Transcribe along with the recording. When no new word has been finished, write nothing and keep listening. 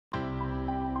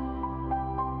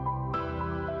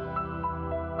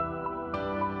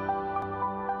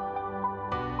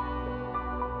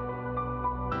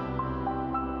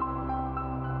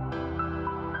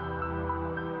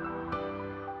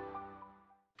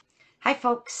Hi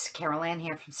folks, Carol Ann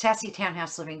here from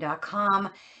SassyTownhouseLiving.com,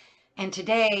 and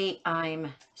today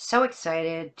I'm so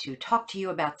excited to talk to you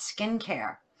about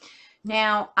skincare.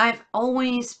 Now, I've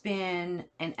always been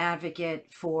an advocate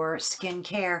for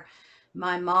skincare.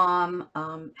 My mom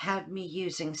had me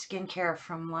using skincare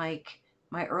from like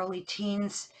my early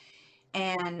teens,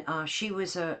 and she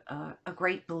was a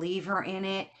great believer in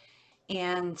it.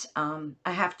 And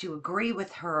I have to agree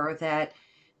with her that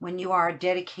when you are a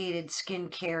dedicated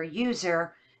skincare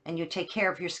user and you take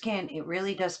care of your skin, it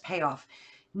really does pay off.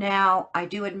 Now, I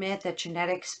do admit that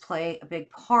genetics play a big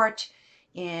part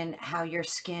in how your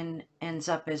skin ends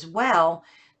up as well.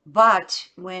 But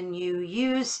when you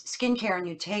use skincare and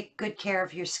you take good care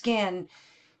of your skin,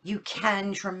 you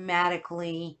can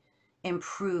dramatically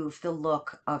improve the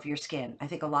look of your skin. I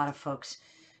think a lot of folks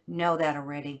know that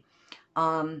already.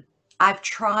 Um, I've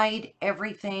tried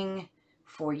everything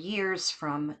for years,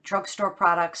 from drugstore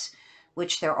products,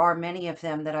 which there are many of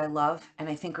them that I love and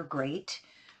I think are great,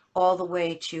 all the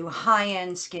way to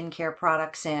high-end skincare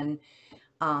products, and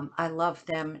I love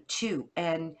them too.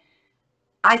 And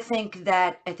I think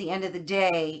that at the end of the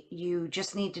day, you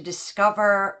just need to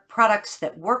discover products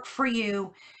that work for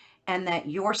you and that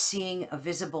you're seeing a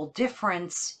visible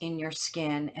difference in your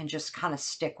skin, and just kind of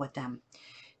stick with them.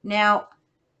 Now,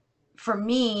 for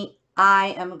me,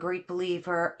 I am a great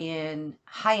believer in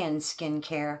high-end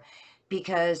skincare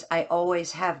because I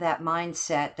always have that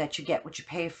mindset that you get what you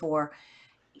pay for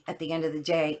at the end of the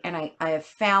day. And I have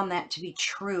found that to be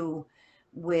true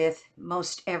with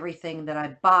most everything that I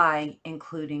buy,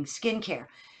 including skincare.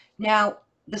 Now,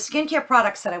 the skincare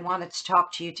products that I wanted to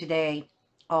talk to you today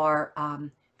are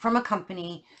from a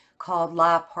company called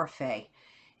Parfait.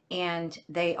 And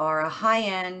they are a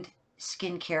high-end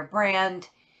skincare brand,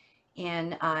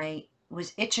 and I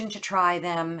was itching to try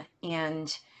them,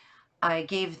 and I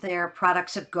gave their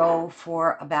products a go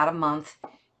for about a month,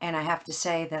 and I have to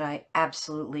say that I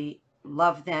absolutely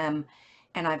love them,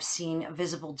 and I've seen a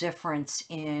visible difference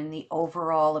in the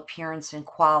overall appearance and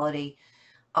quality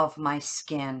of my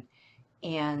skin.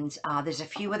 And there's a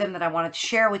few of them that I wanted to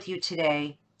share with you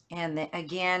today, and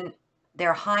again,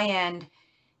 they're high-end,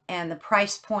 and the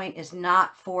price point is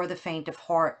not for the faint of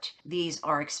heart. These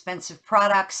are expensive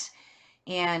products,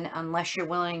 and unless you're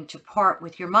willing to part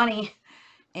with your money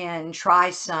and try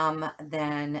some,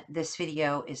 then this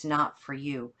video is not for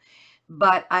you.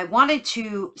 But I wanted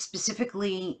to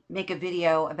specifically make a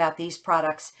video about these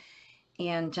products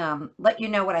and let you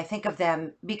know what I think of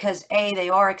them, because A, they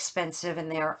are expensive and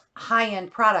they're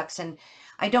high-end products, and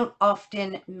I don't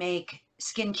often make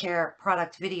skincare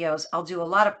product videos. I'll do a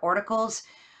lot of articles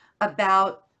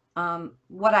about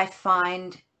what I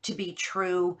find to be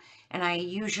true, and I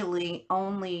usually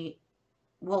only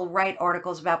will write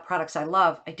articles about products I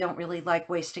love. I don't really like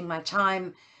wasting my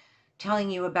time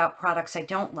telling you about products I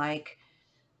don't like.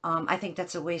 I think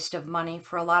that's a waste of money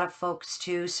for a lot of folks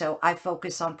too, so I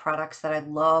focus on products that I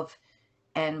love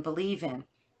and believe in.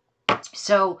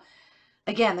 So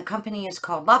again, the company is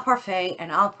called La Parfait,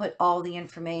 and I'll put all the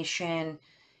information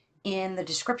in the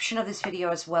description of this video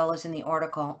as well as in the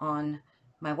article on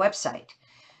my website.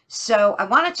 So I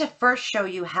wanted to first show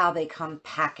you how they come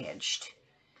packaged,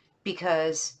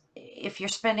 because if you're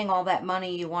spending all that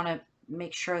money, you want to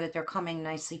make sure that they're coming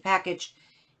nicely packaged,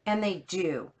 and they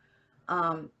do.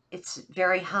 It's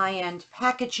very high-end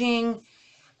packaging,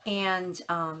 and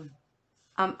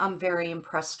I'm very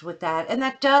impressed with that, and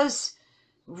that does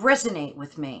resonate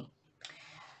with me.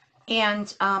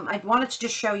 And I wanted to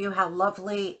just show you how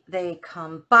lovely they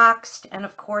come boxed, and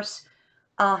of course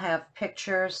I'll have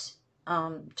pictures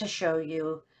to show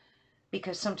you,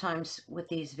 because sometimes with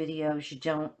these videos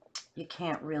you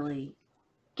can't really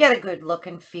get a good look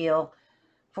and feel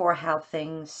for how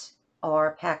things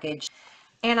are packaged.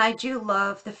 And I do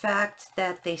love the fact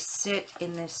that they sit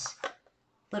in this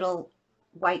little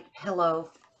white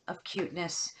pillow of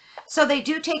cuteness. So they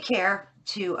do take care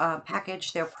to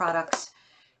package their products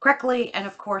correctly. And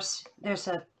of course, there's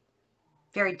a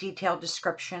very detailed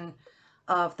description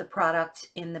of the product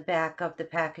in the back of the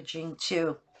packaging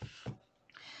too.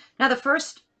 Now, the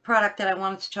first product that I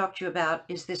wanted to talk to you about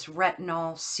is this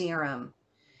retinol serum.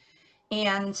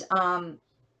 And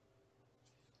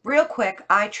real quick,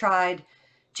 I tried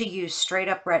to use straight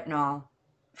up retinol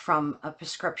from a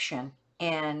prescription,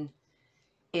 and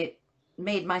it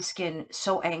made my skin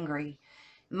so angry.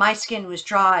 My skin was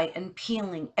dry and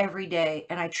peeling every day,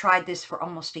 and I tried this for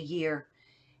almost a year,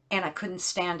 and I couldn't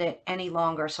stand it any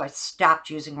longer, so I stopped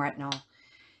using retinol.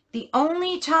 The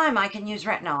only time I can use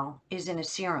retinol is in a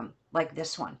serum like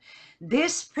this one.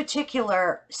 This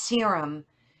particular serum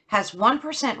has 1%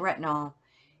 retinol,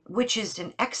 which is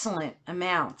an excellent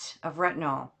amount of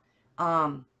retinol.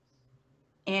 Um,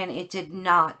 and it did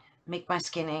not make my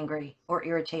skin angry or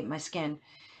irritate my skin.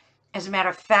 As a matter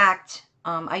of fact,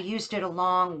 I used it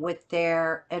along with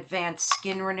their advanced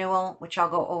skin renewal, which I'll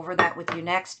go over that with you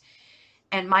next.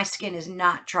 And my skin is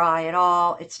not dry at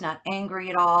all. It's not angry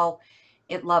at all.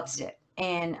 It loves it.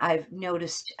 And I've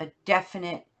noticed a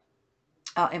definite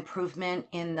improvement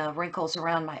in the wrinkles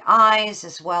around my eyes,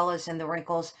 as well as in the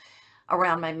wrinkles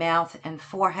around my mouth and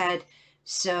forehead.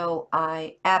 So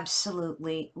I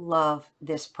absolutely love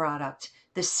this product.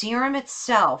 The serum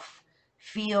itself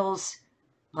feels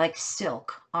like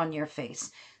silk on your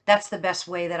face. That's the best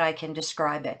way that I can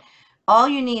describe it. All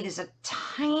you need is a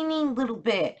tiny little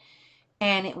bit,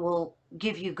 and it will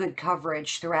give you good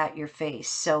coverage throughout your face.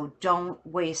 So don't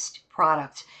waste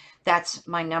product. That's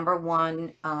my number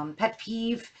one pet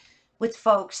peeve with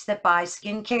folks that buy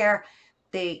skincare.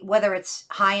 Whether it's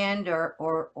high end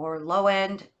or low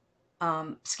end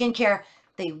skincare,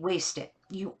 they waste it.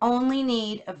 You only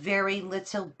need a very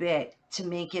little bit to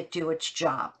make it do its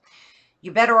job.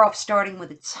 You're better off starting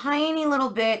with a tiny little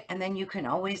bit, and then you can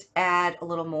always add a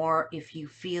little more if you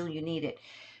feel you need it.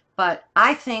 But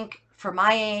I think for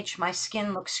my age, my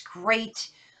skin looks great.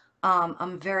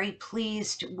 I'm very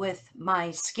pleased with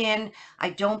my skin. I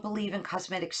don't believe in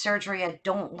cosmetic surgery. I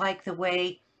don't like the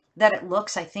way that it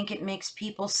looks. I think it makes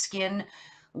people's skin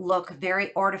look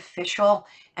very artificial,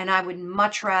 and I would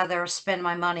much rather spend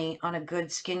my money on a good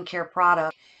skincare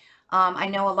product. I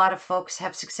know a lot of folks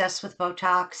have success with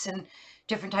Botox and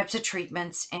different types of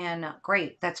treatments, and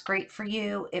great. That's great for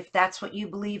you. If that's what you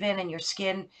believe in and your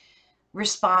skin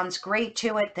responds great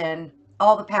to it, then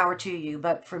all the power to you.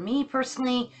 But for me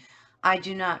personally, I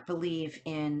do not believe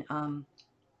in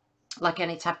like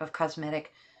any type of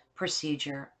cosmetic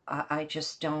procedure. I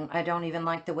just don't. I don't even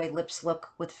like the way lips look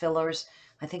with fillers.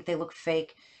 I think they look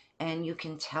fake, and you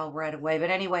can tell right away. But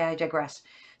anyway, I digress.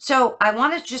 So I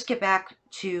want to just get back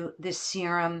to this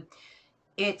serum.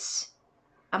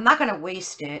 I'm not going to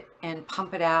waste it and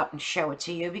pump it out and show it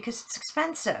to you because it's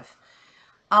expensive.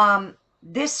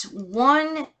 This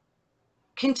one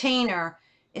container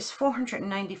is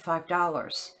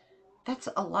 $495. That's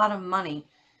a lot of money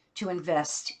to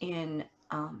invest in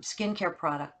skincare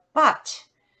product. But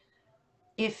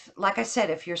if, like I said,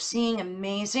 if you're seeing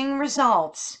amazing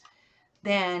results,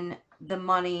 then the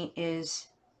money is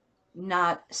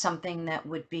not something that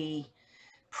would be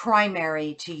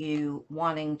primary to you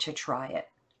wanting to try it.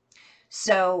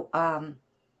 So I'm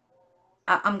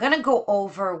going to go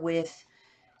over with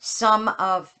some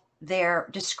of their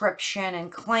description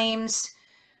and claims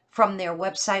from their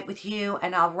website with you,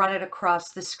 and I'll run it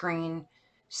across the screen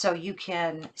so you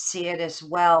can see it as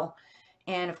well.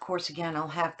 And of course, again, I'll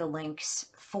have the links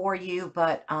for you,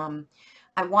 but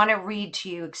I want to read to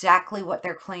you exactly what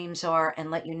their claims are and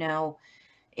let you know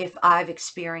if I've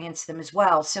experienced them as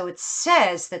well. So it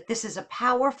says that this is a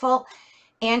powerful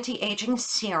anti-aging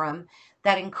serum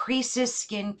that increases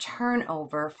skin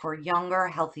turnover for younger,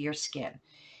 healthier skin.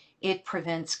 It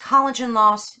prevents collagen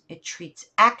loss, it treats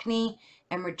acne,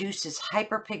 and reduces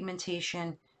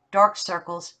hyperpigmentation, dark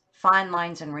circles, fine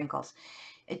lines, and wrinkles.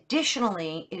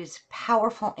 Additionally, it is a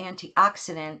powerful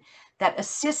antioxidant that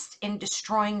assists in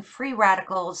destroying free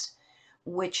radicals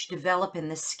which develop in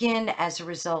the skin as a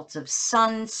result of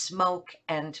sun, smoke,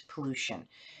 and pollution.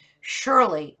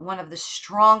 Surely one of the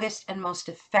strongest and most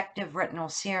effective retinol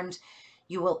serums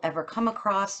you will ever come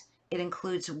across. It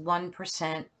includes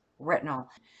 1% retinol.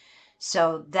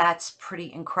 So that's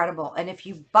pretty incredible. And if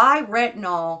you buy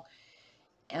retinol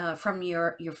from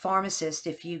your pharmacist,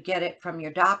 if you get it from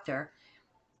your doctor,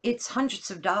 it's hundreds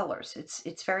of dollars.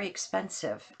 It's very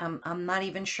expensive. I'm not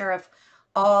even sure if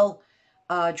all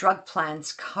drug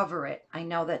plans cover it. I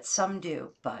know that some do,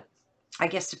 but I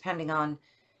guess depending on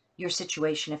your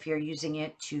situation, if you're using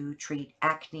it to treat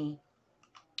acne,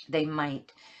 they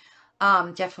might.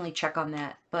 Definitely check on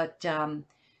that. But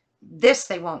this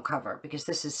they won't cover because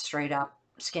this is straight up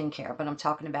skincare, but I'm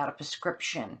talking about a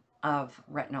prescription of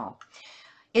retinol.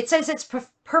 It says it's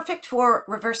perfect for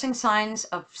reversing signs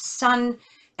of sun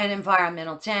and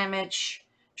environmental damage,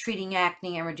 treating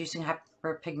acne and reducing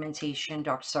hyperpigmentation,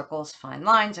 dark circles, fine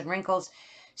lines, and wrinkles.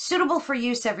 Suitable for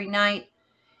use every night.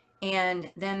 And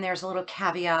then there's a little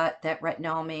caveat that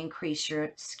retinol may increase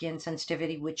your skin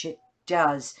sensitivity, which it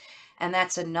does. And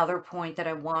that's another point that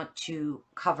I want to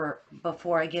cover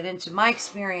before I get into my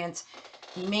experience.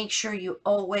 Make sure you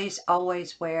always,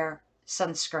 always wear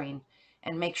sunscreen,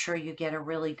 and make sure you get a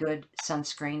really good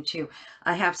sunscreen too.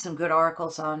 I have some good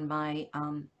articles on my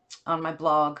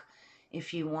blog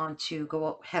if you want to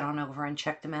go head on over and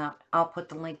check them out. I'll put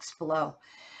the links below.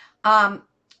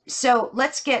 So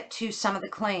let's get to some of the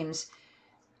claims.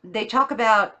 They talk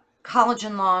about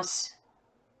collagen loss,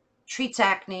 treats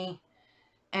acne,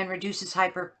 and reduces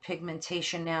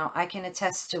hyperpigmentation. Now, I can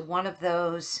attest to one of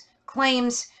those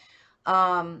claims.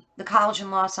 The collagen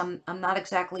loss, I'm not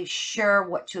exactly sure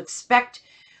what to expect,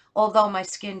 although my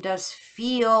skin does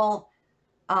feel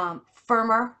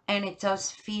firmer, and it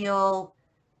does feel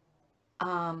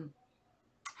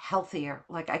healthier.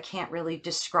 Like, I can't really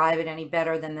describe it any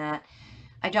better than that.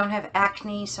 I don't have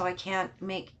acne, so I can't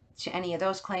make to any of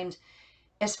those claims.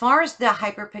 As far as the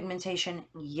hyperpigmentation,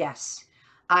 yes.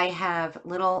 I have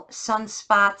little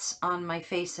sunspots on my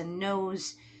face and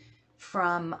nose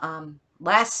from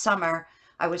last summer.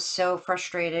 I was so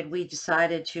frustrated. We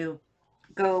decided to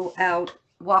go out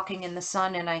walking in the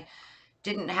sun, and I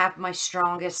didn't have my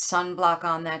strongest sunblock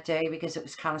on that day because it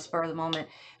was kind of spur of the moment.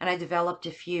 And I developed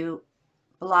a few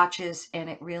blotches, and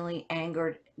it really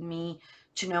angered me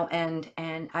to no end.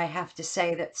 And I have to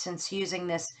say that since using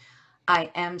this,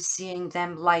 I am seeing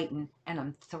them lighten, and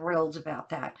I'm thrilled about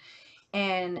that.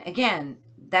 And again,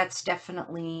 that's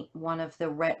definitely one of the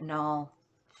retinol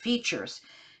features.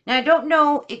 Now, I don't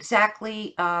know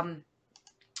exactly, well,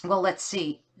 let's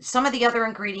see. Some of the other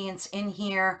ingredients in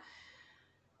here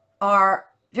are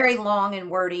very long and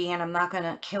wordy, and I'm not going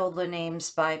to kill the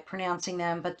names by pronouncing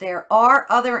them, but there are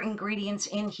other ingredients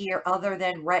in here other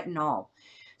than retinol.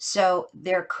 So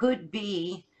there could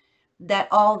be that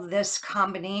all this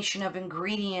combination of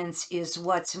ingredients is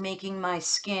what's making my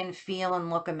skin feel and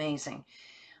look amazing.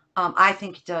 I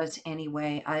think it does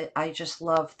anyway. I just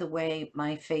love the way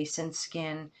my face and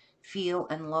skin feel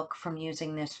and look from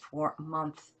using this for a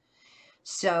month.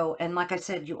 So, and like I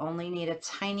said, you only need a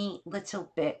tiny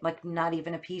little bit, like not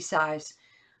even a pea size.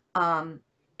 Um,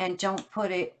 and don't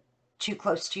put it too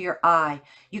close to your eye.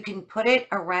 You can put it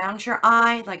around your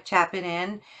eye, like tap it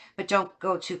in, but don't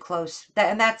go too close.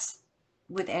 And that's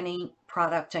with any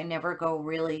product. I never go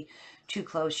really too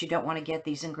close. You don't want to get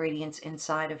these ingredients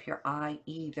inside of your eye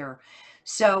either.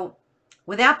 So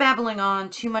without babbling on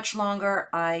too much longer,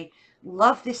 I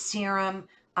love this serum.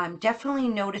 I'm definitely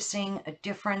noticing a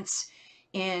difference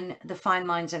in the fine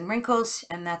lines and wrinkles,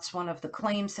 and that's one of the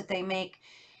claims that they make,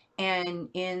 and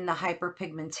in the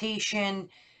hyperpigmentation.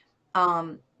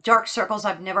 Dark circles,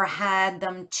 I've never had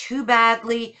them too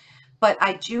badly, but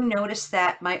I do notice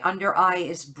that my under eye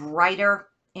is brighter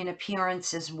in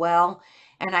appearance as well,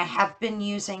 and I have been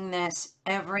using this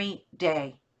every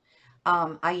day.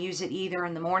 I use it either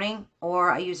in the morning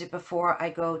or I use it before I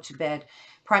go to bed.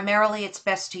 Primarily, it's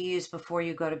best to use before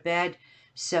you go to bed,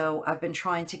 so I've been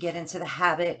trying to get into the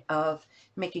habit of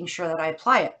making sure that I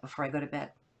apply it before I go to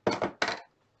bed.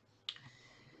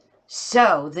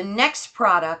 So the next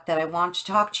product that I want to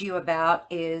talk to you about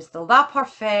is the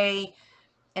Parfait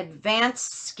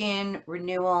Advanced Skin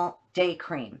Renewal Day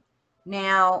Cream.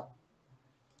 Now,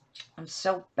 I'm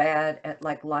so bad at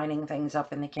like lining things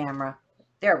up in the camera.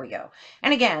 There we go.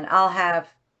 And again, I'll have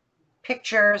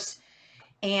pictures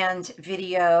and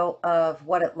video of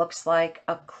what it looks like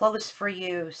up close for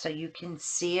you so you can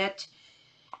see it.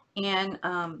 And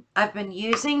I've been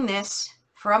using this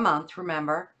for a month,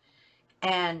 remember,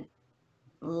 and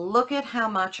look at how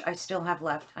much I still have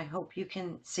left. I hope you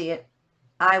can see it.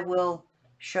 I will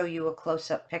show you a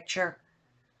close-up picture.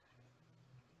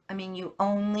 I mean, you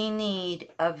only need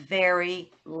a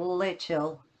very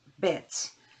little bit.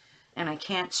 And I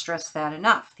can't stress that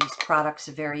enough. These products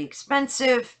are very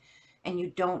expensive, and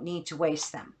you don't need to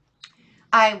waste them.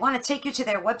 I want to take you to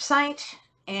their website.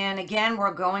 And again,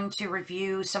 we're going to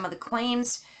review some of the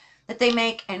claims that they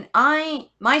make. And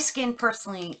my skin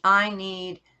personally, I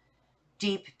need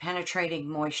deep penetrating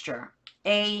moisture.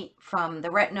 From the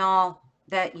retinol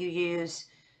that you use,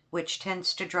 which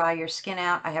tends to dry your skin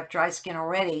out. I have dry skin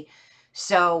already.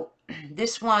 So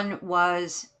this one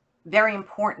was very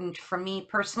important for me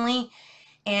personally.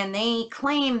 And they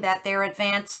claim that their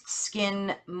advanced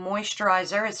skin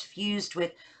moisturizer is fused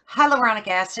with hyaluronic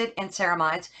acid and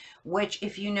ceramides, which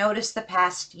if you notice the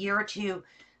past year or two,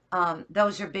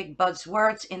 those are big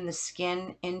buzzwords in the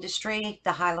skin industry,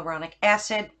 the hyaluronic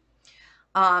acid.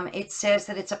 It says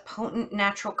that it's a potent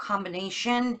natural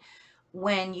combination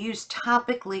when used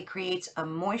topically creates a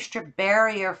moisture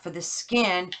barrier for the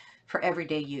skin for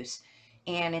everyday use.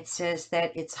 And it says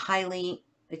that it's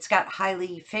got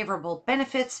highly favorable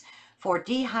benefits for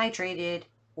dehydrated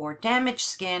or damaged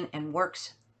skin and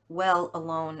works well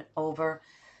alone over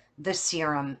the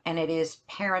serum, and it is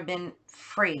paraben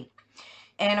free.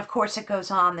 And of course it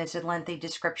goes on, there's a lengthy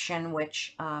description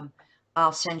which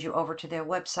I'll send you over to their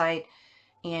website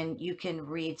and you can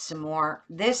read some more.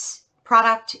 This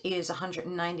product is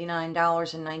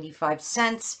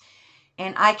 $199.95,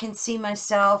 and I can see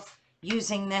myself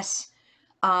using this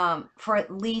for at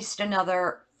least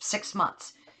another 6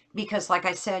 months, because like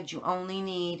I said, you only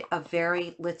need a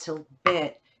very little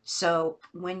bit. So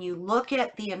when you look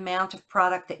at the amount of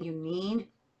product that you need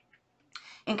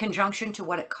in conjunction to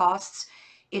what it costs,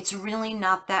 it's really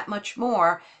not that much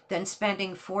more than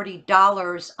spending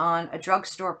 $40 on a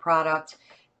drugstore product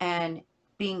and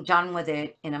being done with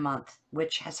it in a month,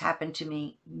 which has happened to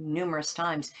me numerous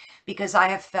times because I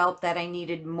have felt that I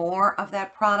needed more of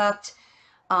that product.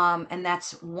 And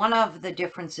that's one of the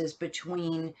differences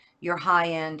between your high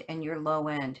end and your low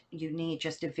end. You need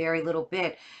just a very little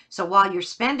bit. So while you're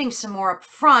spending some more up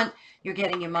front, you're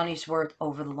getting your money's worth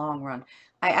over the long run.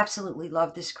 I absolutely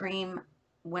love this cream.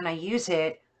 When I use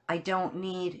it, I don't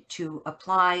need to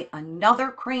apply another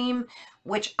cream,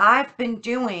 which I've been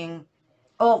doing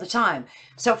all the time.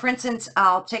 So for instance,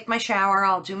 I'll take my shower,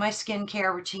 I'll do my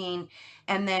skincare routine,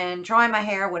 and then dry my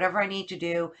hair, whatever I need to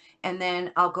do. And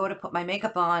then I'll go to put my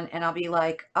makeup on and I'll be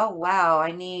like, oh, wow,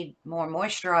 I need more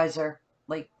moisturizer.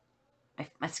 Like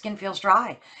my skin feels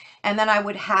dry. And then I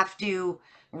would have to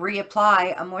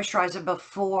reapply a moisturizer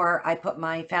before I put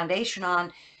my foundation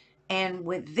on. And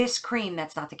with this cream,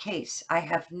 that's not the case. I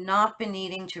have not been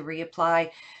needing to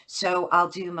reapply. So I'll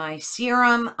do my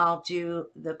serum, I'll do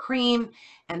the cream,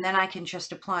 and then I can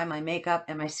just apply my makeup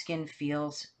and my skin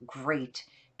feels great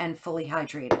and fully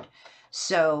hydrated.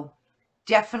 So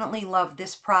definitely love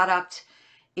this product.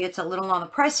 It's a little on the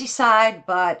pricey side,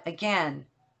 but again,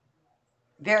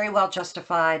 very well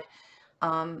justified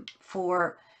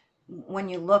for when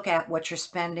you look at what you're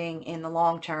spending in the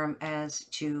long term as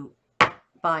to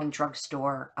buying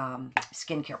drugstore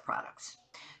skincare products.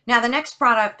 Now, the next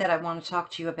product that I want to talk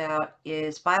to you about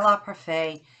is by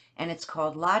Parfait, and it's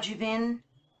called La Juvin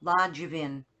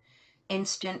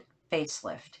Instant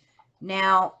Facelift.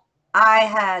 Now, I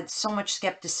had so much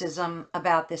skepticism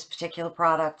about this particular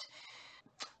product.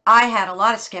 I had a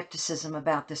lot of skepticism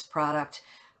about this product,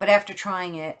 but after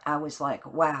trying it, I was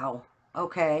like, wow,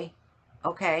 okay,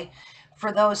 okay.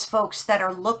 For those folks that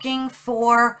are looking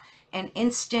for an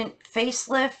instant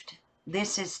facelift,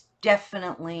 this is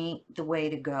definitely the way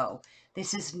to go.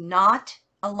 This is not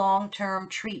a long-term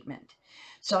treatment.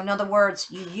 So in other words,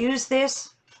 you use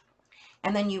this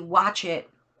and then you watch it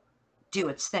do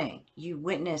its thing. You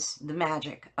witness the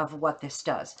magic of what this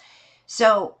does.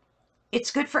 So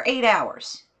it's good for 8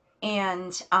 hours.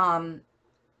 And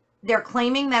they're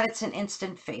claiming that it's an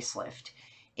instant facelift.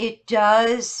 It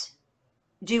does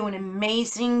do an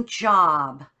amazing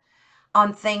job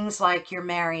on things like your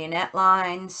marionette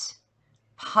lines,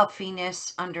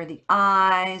 puffiness under the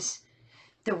eyes,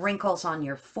 the wrinkles on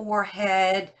your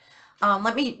forehead.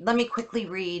 Let me quickly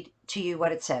read to you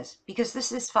what it says, because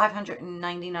this is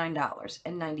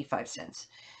 $599.95.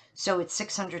 So it's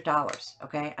 $600,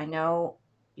 okay? I know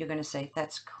you're going to say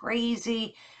that's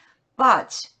crazy,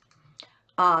 but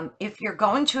if you're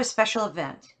going to a special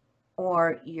event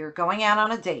or you're going out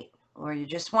on a date or you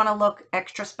just want to look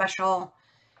extra special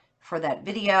for that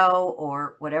video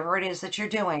or whatever it is that you're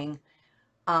doing,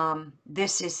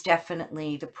 this is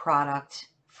definitely the product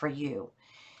for you.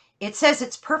 It says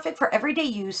it's perfect for everyday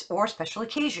use or special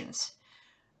occasions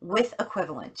with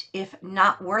equivalent, if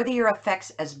not worthier effects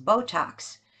as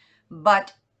Botox,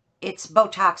 but it's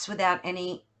Botox without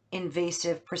any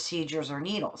invasive procedures or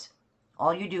needles.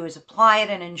 All you do is apply it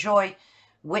and enjoy.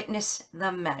 Witness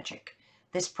the magic.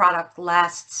 This product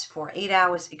lasts for 8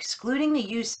 hours, excluding the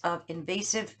use of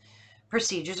invasive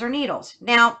procedures or needles.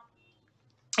 Now,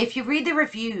 if you read the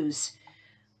reviews,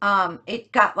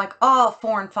 it got like all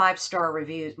 4 and 5-star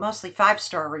reviews, mostly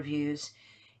 5-star reviews,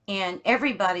 and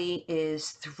everybody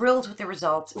is thrilled with the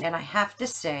results. And I have to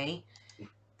say,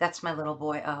 that's my little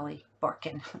boy Ollie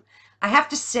barking. I have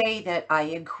to say that I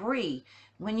agree.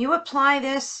 When you apply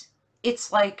this,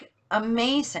 it's like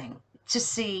amazing to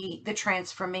see the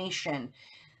transformation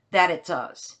that it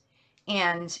does.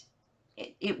 And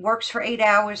it works for 8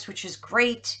 hours, which is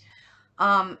great.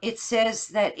 It says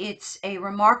that it's a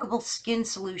remarkable skin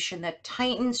solution that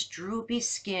tightens droopy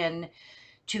skin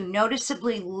to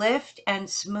noticeably lift and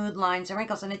smooth lines and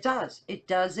wrinkles. And it does. It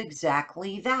does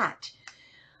exactly that.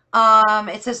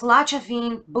 It says La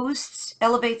Juvin boosts,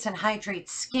 elevates, and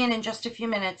hydrates skin in just a few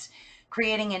minutes,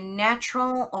 creating a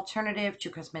natural alternative to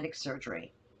cosmetic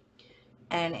surgery.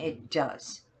 And it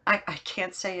does. I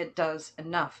can't say it does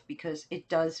enough, because it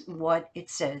does what it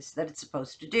says that it's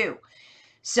supposed to do.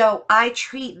 So I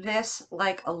treat this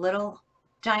like a little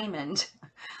diamond.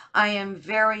 I am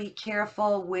very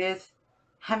careful with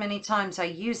how many times I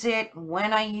use it,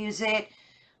 when I use it,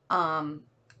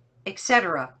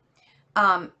 etc.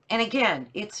 And again,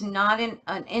 it's not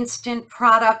an instant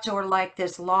product or like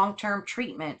this long-term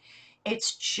treatment.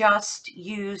 It's just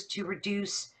used to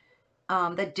reduce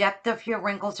the depth of your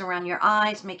wrinkles around your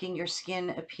eyes, making your skin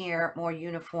appear more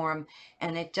uniform,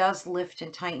 and it does lift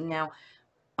and tighten. Now,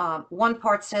 one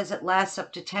part says it lasts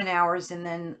up to 10 hours, and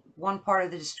then one part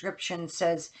of the description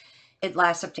says it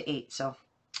lasts up to 8. So,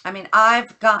 I mean,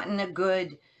 I've gotten a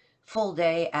good full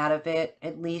day out of it,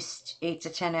 at least 8 to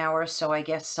 10 hours. So I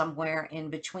guess somewhere in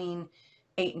between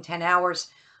 8 and 10 hours.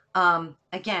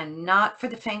 Again, not for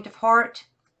the faint of heart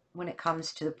when it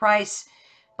comes to the price,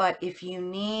 but if you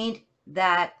need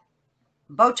that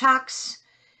Botox,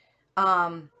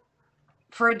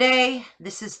 for a day,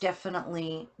 this is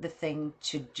definitely the thing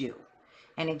to do.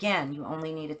 And again, you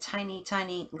only need a tiny,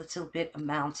 tiny little bit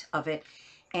amount of it.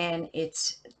 And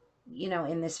it's, you know,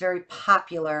 in this very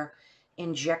popular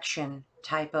injection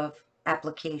type of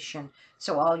application.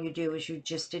 So all you do is you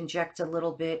just inject a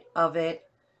little bit of it.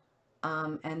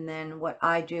 And then what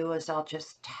I do is I'll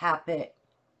just tap it,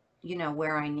 you know,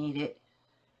 where I need it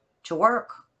to work.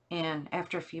 And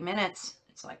after a few minutes,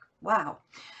 it's like, wow.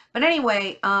 But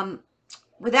anyway,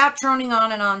 without droning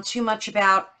on and on too much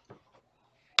about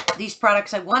these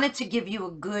products, I wanted to give you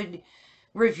a good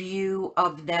review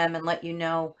of them and let you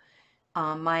know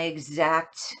my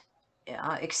exact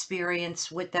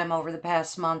experience with them over the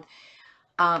past month.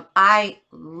 I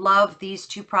love these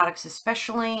two products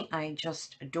especially. I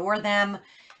just adore them.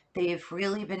 They've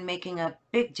really been making a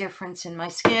big difference in my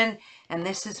skin, and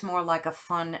this is more like a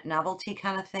fun novelty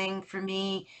kind of thing for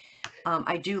me.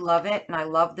 I do love it, and I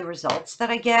love the results that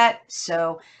I get.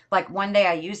 So, like one day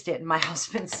I used it, and my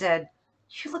husband said,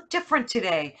 "You look different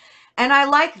today." And I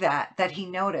like that he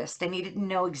noticed, and he didn't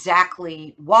know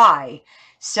exactly why.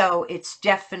 So it's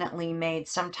definitely made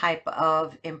some type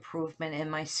of improvement in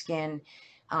my skin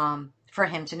for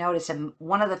him to notice. And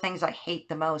one of the things I hate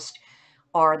the most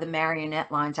are the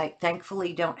marionette lines. I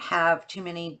thankfully don't have too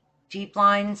many deep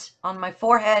lines on my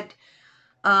forehead.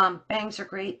 Bangs are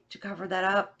great to cover that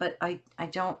up, but I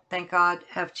don't, thank God,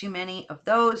 have too many of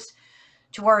those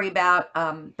to worry about.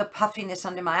 The puffiness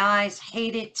under my eyes,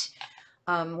 hate it.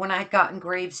 When I had gotten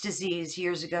Graves' disease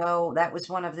years ago, that was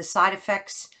one of the side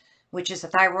effects, which is a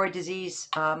thyroid disease.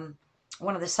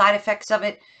 One of the side effects of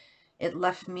it, it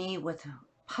left me with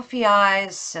puffy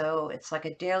eyes, so it's like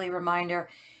a daily reminder,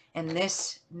 and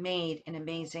this made an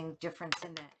amazing difference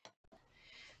in that.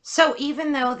 So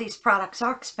even though these products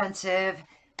are expensive,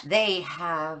 they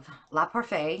have,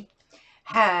 Parfait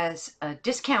has a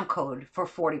discount code for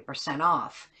 40%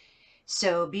 off.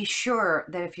 So be sure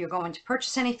that if you're going to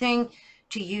purchase anything,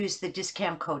 to use the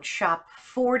discount code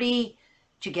SHOP40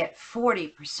 to get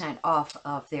 40% off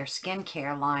of their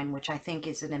skincare line, which I think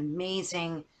is an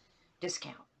amazing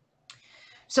discount.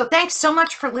 So thanks so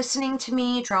much for listening to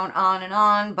me drone on and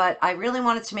on, but I really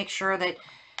wanted to make sure that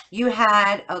you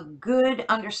had a good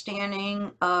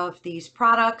understanding of these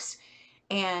products.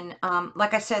 And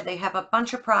like I said, they have a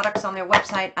bunch of products on their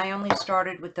website. I only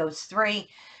started with those 3.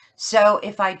 So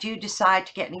if I do decide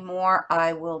to get any more,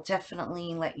 I will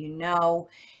definitely let you know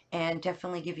and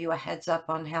definitely give you a heads up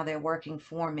on how they're working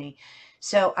for me.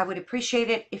 So I would appreciate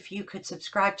it if you could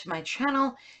subscribe to my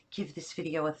channel, give this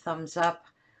video a thumbs up,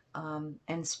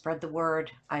 and spread the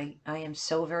word. I am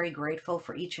so very grateful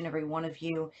for each and every one of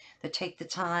you that take the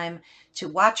time to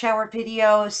watch our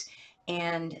videos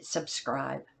and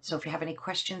subscribe. So if you have any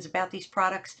questions about these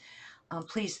products,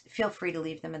 please feel free to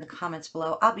leave them in the comments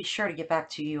below. I'll be sure to get back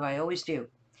to you. I always do.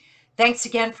 Thanks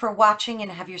again for watching, and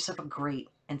have yourself a great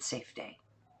and safe day.